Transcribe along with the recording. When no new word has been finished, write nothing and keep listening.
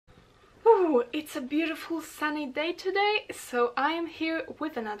Hello! It's a beautiful sunny day today, so I am here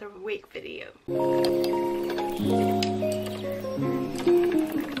with another wig video.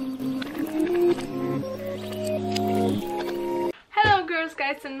 Hello girls,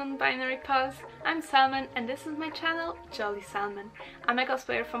 guys and non-binary pals, I'm Salmon and this is my channel, Jolly Salmon. I'm a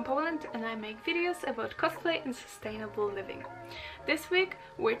cosplayer from Poland and I make videos about cosplay and sustainable living. This week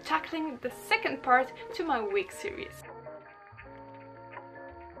we're tackling the second part to my wig series.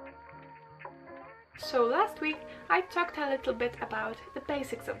 So last week I talked a little bit about the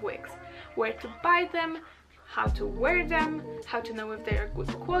basics of wigs, where to buy them, how to wear them, how to know if they are good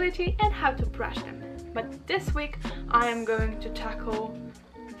quality and how to brush them. But this week I am going to tackle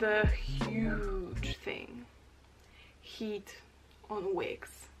the huge thing, heat on wigs.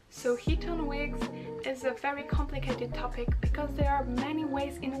 So heat on wigs is a very complicated topic because there are many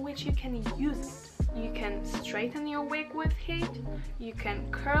ways in which you can use it. You can straighten your wig with heat, you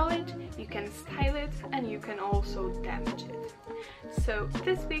can curl it, you can style it, and you can also damage it. So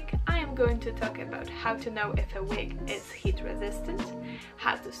this week I am going to talk about how to know if a wig is heat resistant,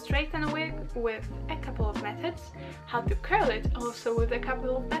 how to straighten a wig with a couple of methods, how to curl it also with a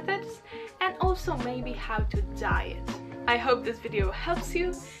couple of methods, and also maybe how to dye it. I hope this video helps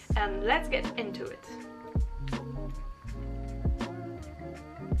you, and let's get into it.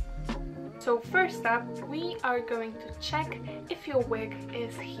 So first up, we are going to check if your wig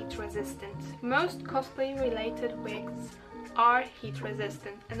is heat resistant. Most cosplay related wigs are heat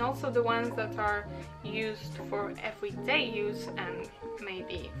resistant, and also the ones that are used for everyday use and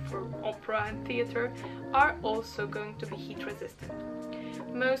maybe for opera and theater are also going to be heat resistant.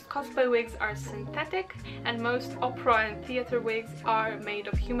 Most cosplay wigs are synthetic and most opera and theater wigs are made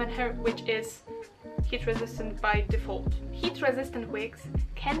of human hair, which is heat resistant by default. Heat resistant wigs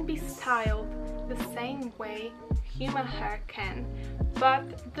can be styled the same way human hair can,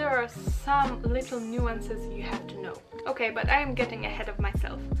 but there are some little nuances you have to know. Okay, but I am getting ahead of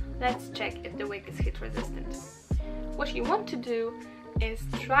myself. Let's check if the wig is heat resistant. What you want to do is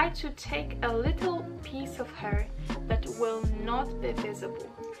try to take a little piece of hair that will not be visible.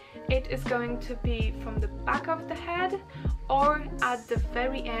 It is going to be from the back of the head or at the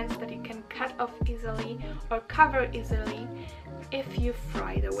very end that you can cut off easily or cover easily if you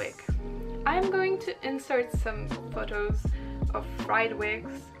fry the wig. I'm going to insert some photos of fried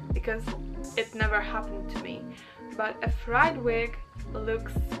wigs because it never happened to me, but a fried wig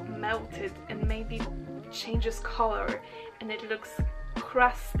looks melted and maybe changes color and it looks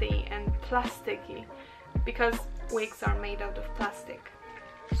crusty and plasticky because wigs are made out of plastic.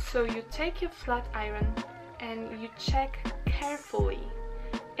 So you take your flat iron and you check carefully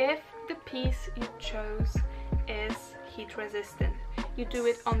if the piece you chose is heat resistant. You do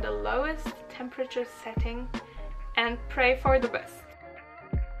it on the lowest temperature setting and pray for the best.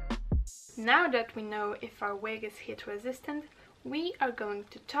 Now that we know if our wig is heat resistant, we are going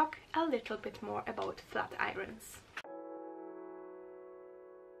to talk a little bit more about flat irons.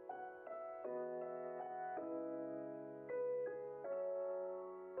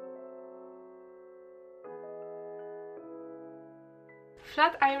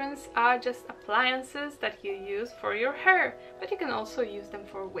 Flat irons are just appliances that you use for your hair, but you can also use them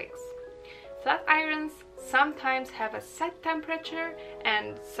for wigs. Flat irons sometimes have a set temperature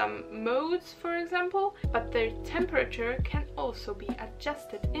and some modes, for example, but their temperature can also be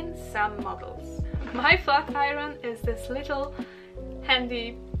adjusted in some models. My flat iron is this little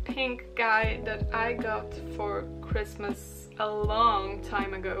handy pink guy that I got for Christmas a long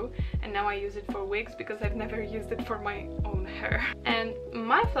time ago, and now I use it for wigs because I've never used it for my own hair. And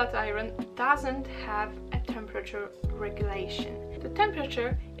my flat iron doesn't have a temperature regulation. The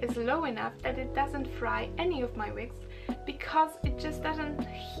temperature is low enough that it doesn't fry any of my wigs because it just doesn't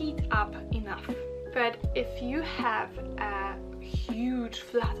heat up enough. But if you have a huge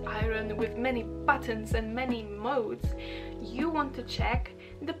flat iron with many buttons and many modes, you want to check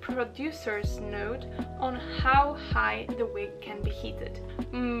the producer's note on how high the wig can be heated.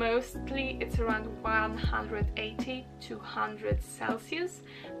 Mostly it's around 180 to 100 Celsius,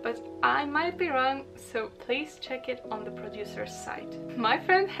 but I might be wrong, so please check it on the producer's site. My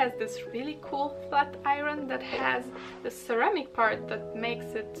friend has this really cool flat iron that has the ceramic part that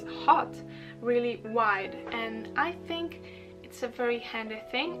makes it hot really wide, and I think it's a very handy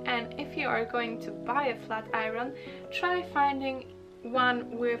thing. And if you are going to buy a flat iron, try finding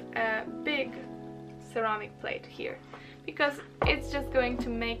one with a big ceramic plate here, because it's just going to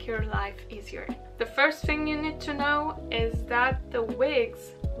make your life easier. The first thing you need to know is that the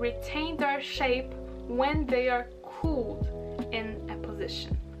wigs retain their shape when they are cooled in a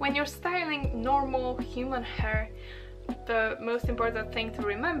position. When you're styling normal human hair, the most important thing to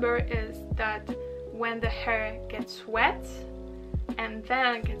remember is that when the hair gets wet and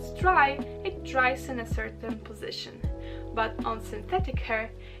then gets dry, it dries in a certain position. But on synthetic hair,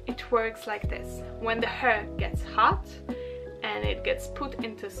 it works like this. When the hair gets hot and it gets put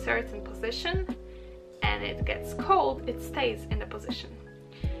into a certain position and it gets cold, it stays in the position.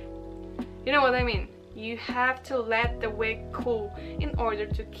 You know what I mean? You have to let the wig cool in order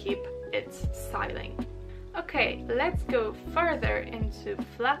to keep its styling. Okay, let's go further into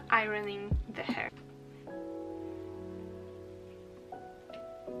flat ironing the hair.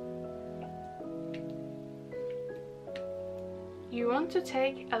 You want to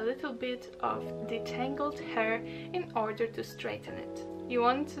take a little bit of detangled hair in order to straighten it. You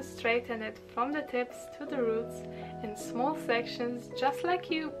want to straighten it from the tips to the roots in small sections, just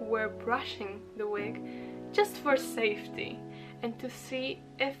like you were brushing the wig, just for safety and to see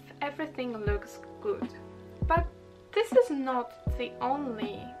if everything looks good. But this is not the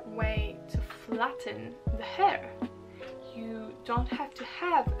only way to flatten the hair. You don't have to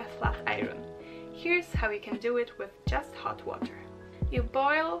have a flat iron. Here's how you can do it with just hot water. You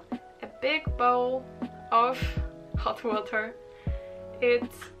boil a big bowl of hot water.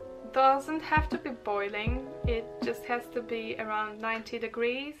 It doesn't have to be boiling, it just has to be around 90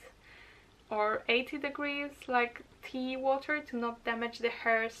 degrees or 80 degrees, like tea water, to not damage the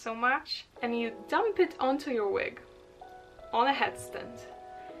hair so much. And you dump it onto your wig on a headstand.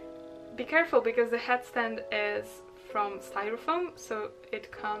 Be careful because the headstand is from styrofoam, so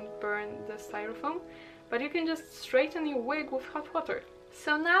it can't burn the styrofoam, but you can just straighten your wig with hot water.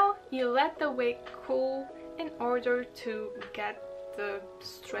 So now you let the wig cool in order to get the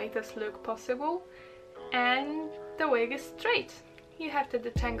straightest look possible, and the wig is straight. You have to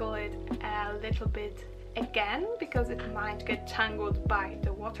detangle it a little bit again because it might get tangled by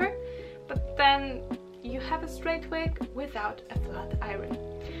the water, but then you have a straight wig without a flat iron.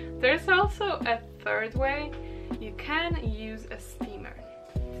 There's also a third way. You can use a steamer.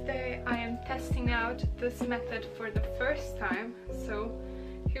 Today I am testing out this method for the first time, so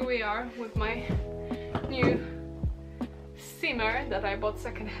here we are with my new steamer that I bought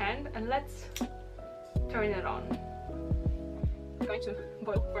secondhand, and let's turn it on. It's going to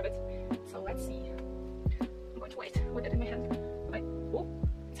boil for a bit, so let's see. I'm going to wait with it in my hand. Wait. Oh,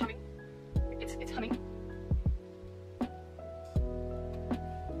 it's humming. It's humming.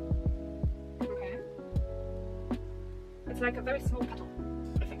 Okay. It's like a very small kettle,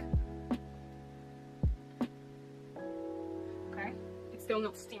 I think. Okay. It's still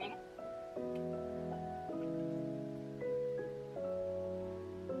not steaming.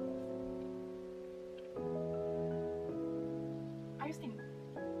 Steam.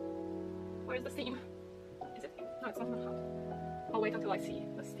 Where's the steam? Is it? No, it's not even hot. I'll wait until I see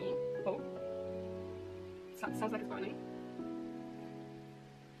the steam. Oh. Sounds like it's boiling.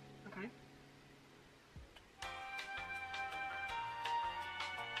 Okay.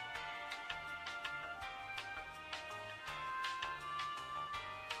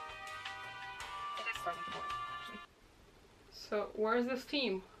 It is starting to boil, actually. So, where's the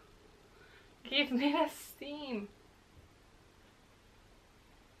steam? Give me the steam!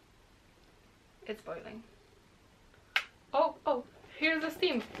 It's boiling. Oh, here's the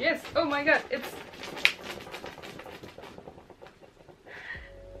steam. Yes, oh my god, it's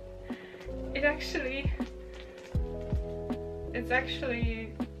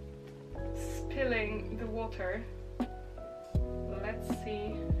actually spilling the water. Let's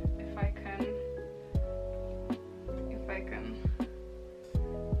see if I can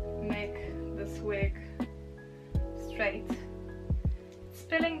make this wig straight.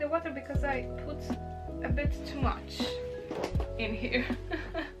 Spilling the water because I put a bit too much in here.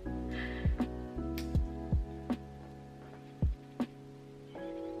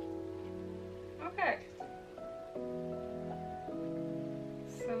 Okay.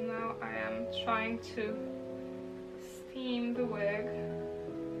 So now I am trying to steam the wig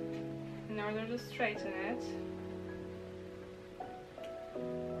in order to straighten it.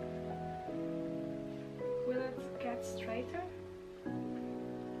 Will it get straighter?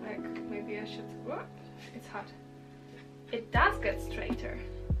 Like, maybe I should... Whoop, it's hot. It does get straighter.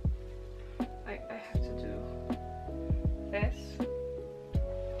 I have to do this.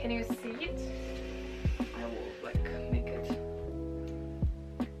 Can you see it? I will like make it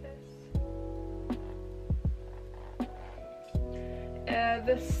this.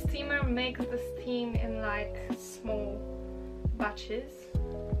 The steamer makes the steam in like small batches.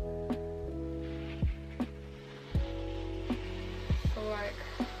 So like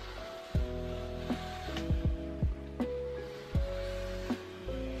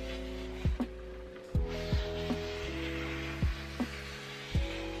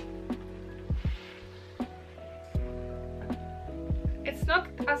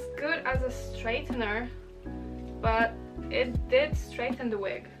straightener, but it did straighten the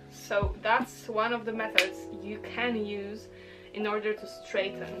wig. So that's one of the methods you can use in order to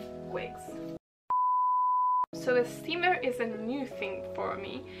straighten wigs. So a steamer is a new thing for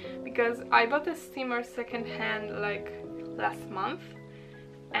me, because I bought a steamer secondhand like last month,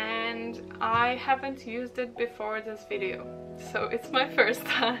 and I haven't used it before this video, so it's my first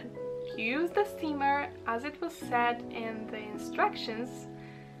time. Use the steamer as it was said in the instructions,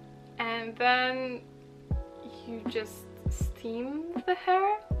 and then you just steam the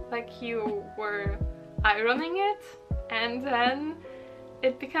hair like you were ironing it, and then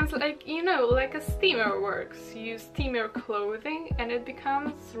it becomes like, you know, like a steamer works. You steam your clothing and it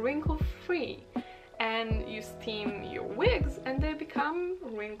becomes wrinkle-free, and you steam your wigs and they become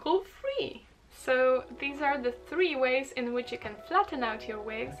wrinkle-free. So these are the 3 ways in which you can flatten out your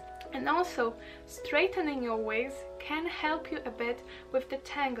wigs. And also, straightening your wigs can help you a bit with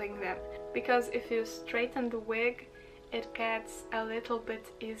detangling them, because if you straighten the wig, it gets a little bit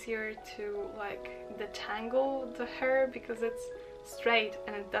easier to like detangle the hair, because it's straight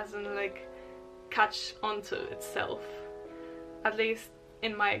and it doesn't like catch onto itself, at least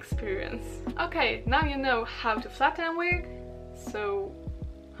in my experience. Okay, now you know how to flatten a wig, so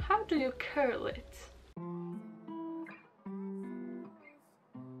how do you curl it?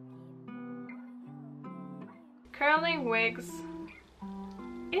 Curling wigs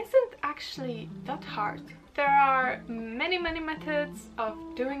isn't actually that hard. There are many methods of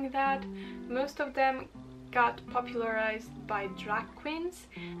doing that. Most of them got popularized by drag queens,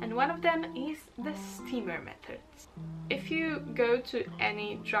 and one of them is the steamer method. If you go to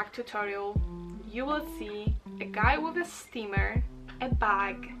any drag tutorial, you will see a guy with a steamer, a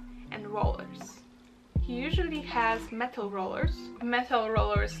bag, and rollers. He usually has metal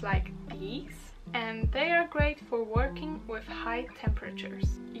rollers like these, and they are great for working with high temperatures.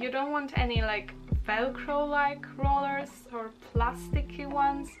 You don't want any like Velcro-like rollers or plasticky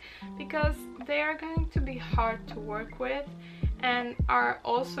ones, because they are going to be hard to work with and are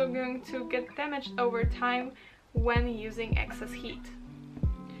also going to get damaged over time when using excess heat.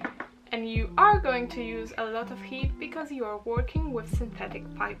 And you are going to use a lot of heat because you are working with synthetic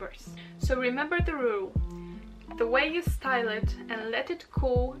fibers. So remember the rule: the way you style it and let it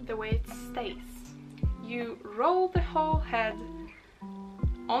cool, the way it stays. You roll the whole head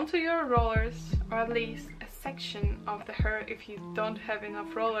onto your rollers, or at least a section of the hair if you don't have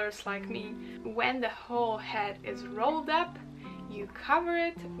enough rollers like me. When the whole head is rolled up, you cover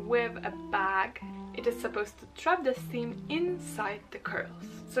it with a bag. It is supposed to trap the steam inside the curls.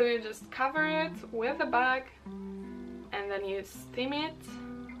 So you just cover it with a bag and then you steam it,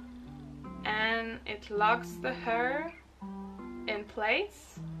 and it locks the hair in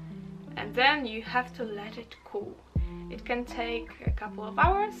place, and then you have to let it cool. It can take a couple of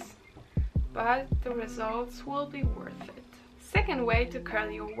hours, but the results will be worth it. Second way to curl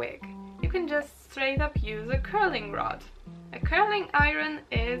your wig: you can just straight up use a curling rod. A curling iron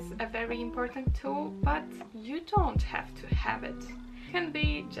is a very important tool, but you don't have to have it. You can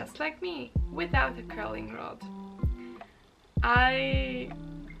be just like me, without a curling rod. I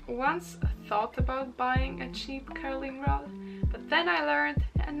once thought about buying a cheap curling rod, but then I learned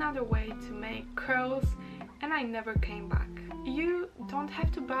another way to make curls and I never came back. You don't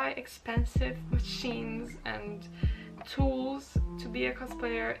have to buy expensive machines and tools to be a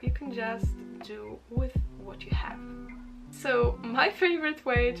cosplayer. You can just do with what you have. So my favorite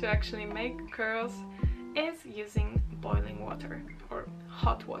way to actually make curls is using boiling water or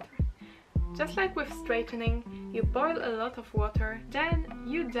hot water. Just like with straightening, you boil a lot of water, then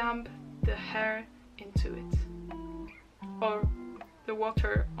you dump the hair into it, or the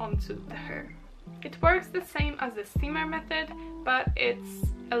water onto the hair. It works the same as the steamer method, but it's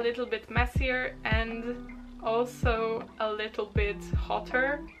a little bit messier and also a little bit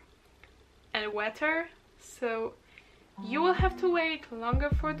hotter and wetter, so you will have to wait longer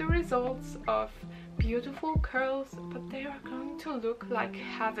for the results of beautiful curls, but they are going to look like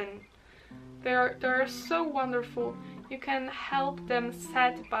heaven. They're so wonderful. You can help them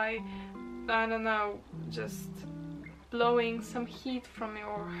set by, I don't know, just blowing some heat from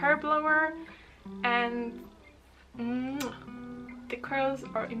your hair blower, and the curls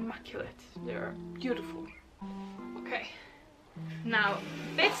are immaculate. They're beautiful. Okay, now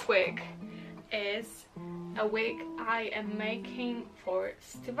this wig is a wig I am making for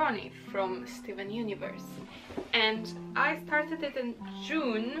Stevani from Steven Universe, and I started it in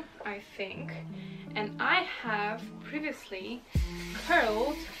June, I think, and I have previously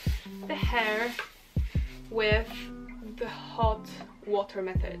curled the hair with the hot water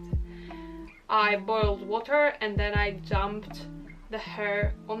method. I boiled water and then I dumped the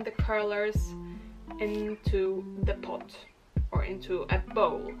hair on the curlers into the pot, or into a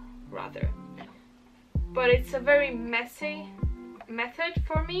bowl rather. But it's a very messy method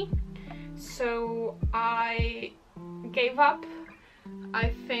for me, so I gave up,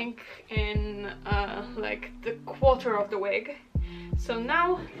 I think, in like the quarter of the wig. So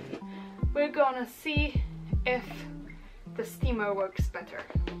now we're gonna see if the steamer works better.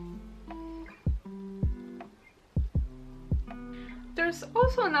 There's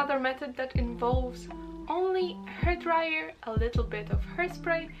also another method that involves only a hairdryer, a little bit of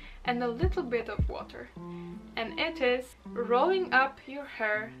hairspray and a little bit of water. And it is rolling up your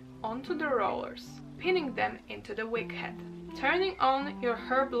hair onto the rollers, pinning them into the wig head, turning on your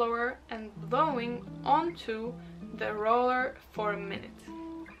hair blower and blowing onto the roller for a minute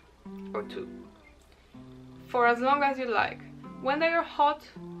or two, for as long as you like. When they are hot,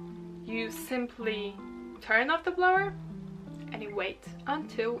 you simply turn off the blower and you wait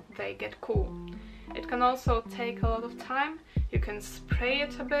until they get cool. It can also take a lot of time. You can spray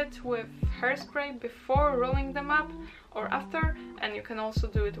it a bit with hairspray before rolling them up or after, and you can also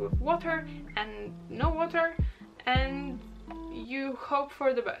do it with water and no water, and you hope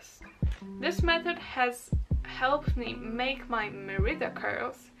for the best. This method has helped me make my Merida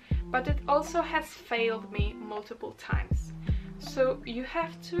curls, but it also has failed me multiple times. So you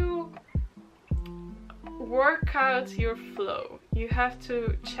have to work out your flow. You have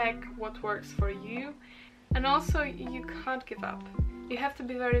to check what works for you, and also you can't give up. You have to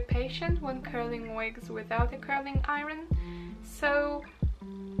be very patient when curling wigs without a curling iron, so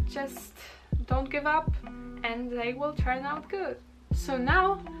just don't give up and they will turn out good. So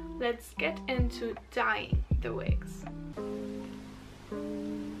now let's get into dyeing the wigs.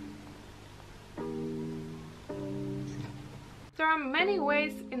 There are many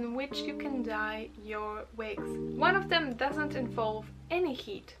ways in which you can dye your wigs. One of them doesn't involve any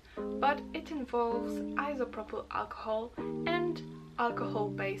heat, but it involves isopropyl alcohol and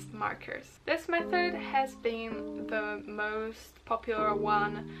alcohol-based markers. This method has been the most popular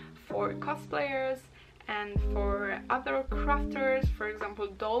one for cosplayers and for other crafters, for example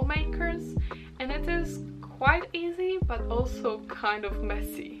doll makers, and it is quite easy but also kind of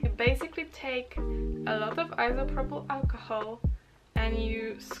messy. You basically take a lot of isopropyl alcohol and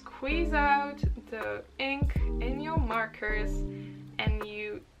you squeeze out the ink in your markers and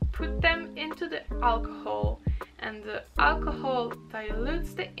you put them into the alcohol, and the alcohol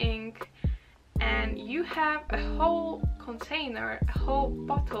dilutes the ink, and you have a whole container, a whole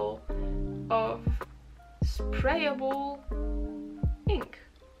bottle of sprayable ink,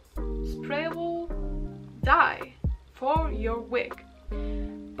 sprayable dye for your wig.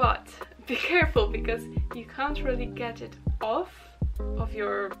 But be careful, because you can't really get it off of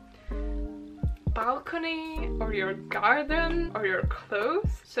your balcony or your garden or your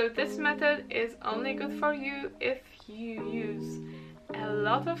clothes. So this method is only good for you if you use a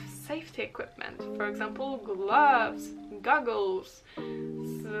lot of safety equipment, for example gloves, goggles,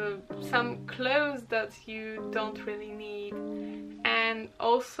 some clothes that you don't really need, and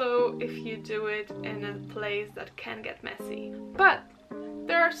also if you do it in a place that can get messy. But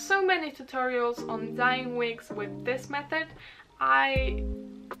there are so many tutorials on dyeing wigs with this method. I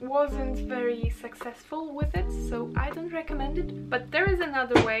wasn't very successful with it, so I don't recommend it, but there is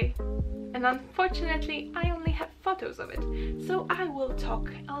another way, and unfortunately I only have photos of it, so I will talk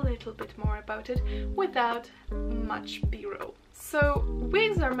a little bit more about it without much b-roll. So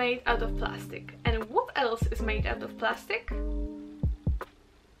wigs are made out of plastic, and what else is made out of plastic?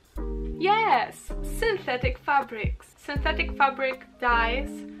 Yes, synthetic fabrics. Synthetic fabric dyes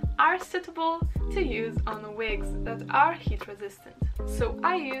are suitable to use on wigs that are heat resistant. So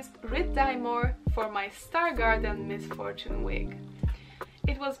I used Rit Dye More for my Star Garden Miss Fortune wig.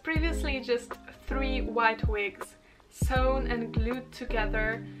 It was previously just 3 white wigs sewn and glued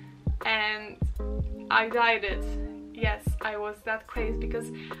together, and I dyed it. Yes, I was that crazy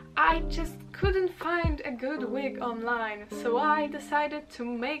because I just couldn't find a good wig online, so I decided to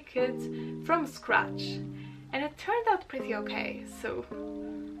make it from scratch, and it turned out pretty okay, so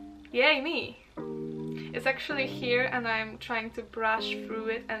yay me! It's actually here, and I'm trying to brush through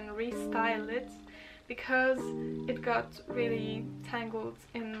it and restyle it because it got really tangled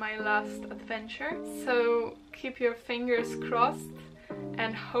in my last adventure. So keep your fingers crossed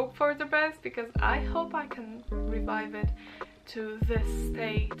and hope for the best, because I hope I can revive it to this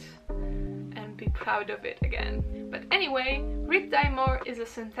state and be proud of it again. But anyway, Rit Dye More is a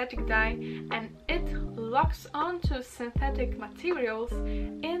synthetic dye, and it locks onto synthetic materials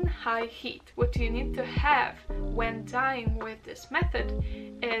in high heat. What you need to have when dyeing with this method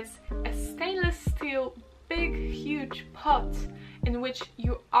is a stainless steel big huge pot in which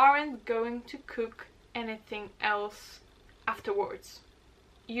you aren't going to cook anything else afterwards.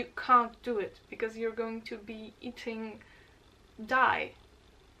 You can't do it because you're going to be eating dye.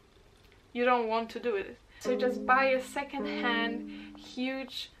 You don't want to do it. So just buy a second-hand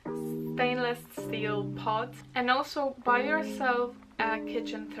huge stainless steel pot, and also buy yourself a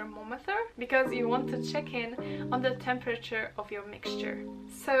kitchen thermometer because you want to check in on the temperature of your mixture.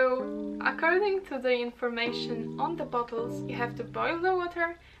 So according to the information on the bottles, you have to boil the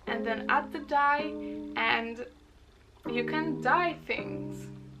water and then add the dye, and you can dye things.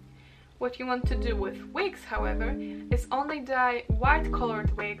 What you want to do with wigs, however, is only dye white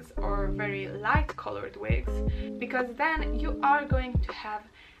colored wigs or very light colored wigs, because then you are going to have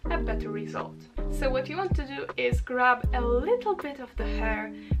a better result. So what you want to do is grab a little bit of the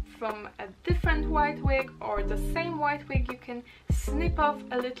hair from a different white wig or the same white wig. You can snip off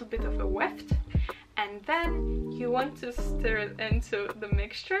a little bit of a weft, and then you want to stir it into the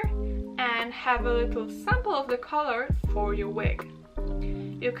mixture and have a little sample of the color for your wig.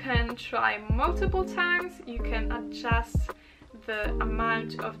 You can try multiple times, you can adjust the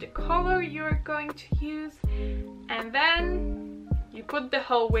amount of the color you're going to use, and then you put the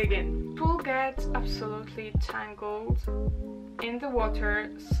whole wig in. It will get absolutely tangled in the water,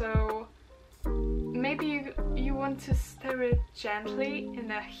 so maybe you want to stir it gently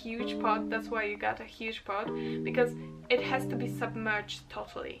in a huge pot. That's why you got a huge pot, because it has to be submerged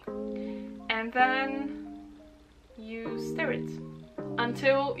totally. And then you stir it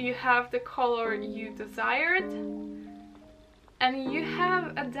until you have the color you desired, and you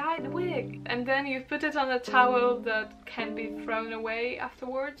have a dyed wig. And then you put it on a towel that can be thrown away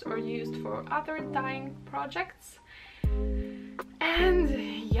afterwards or used for other dyeing projects. And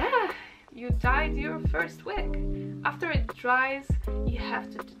yeah, you dyed your first wig. After it dries, you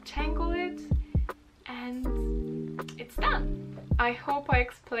have to detangle it, and it's done. I hope I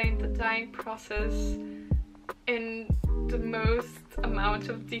explained the dyeing process in the most amount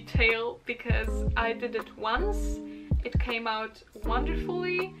of detail, because I did it once, it came out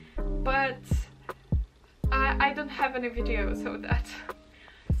wonderfully, but I don't have any videos of that.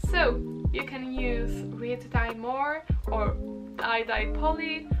 So you can use Red Dye More or dye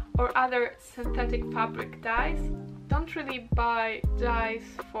poly or other synthetic fabric dyes. Don't really buy dyes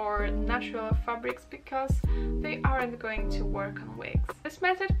for natural fabrics because they aren't going to work on wigs. This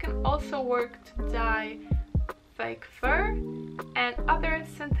method can also work to dye fake fur and other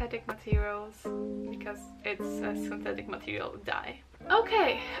synthetic materials, because it's a synthetic material dye.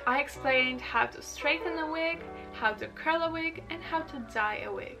 Okay, I explained how to straighten a wig, how to curl a wig, and how to dye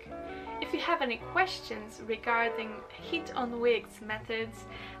a wig. If you have any questions regarding heat on wigs methods,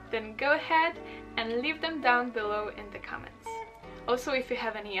 then go ahead and leave them down below in the comments. Also, if you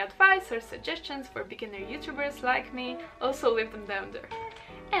have any advice or suggestions for beginner YouTubers like me, also leave them down there.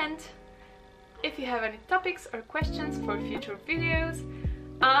 And if you have any topics or questions for future videos,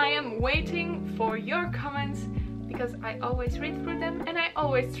 I am waiting for your comments, because I always read through them and I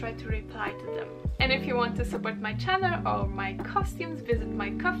always try to reply to them. And if you want to support my channel or my costumes, visit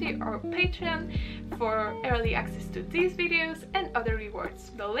my Ko-fi or Patreon for early access to these videos and other rewards.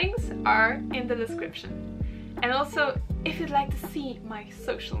 The links are in the description. And also, if you'd like to see my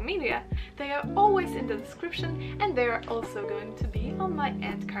social media, they are always in the description, and they are also going to be on my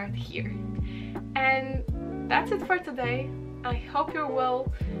end card here. And that's it for today. I hope you're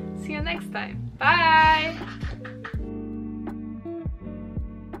well. See you next time. Bye!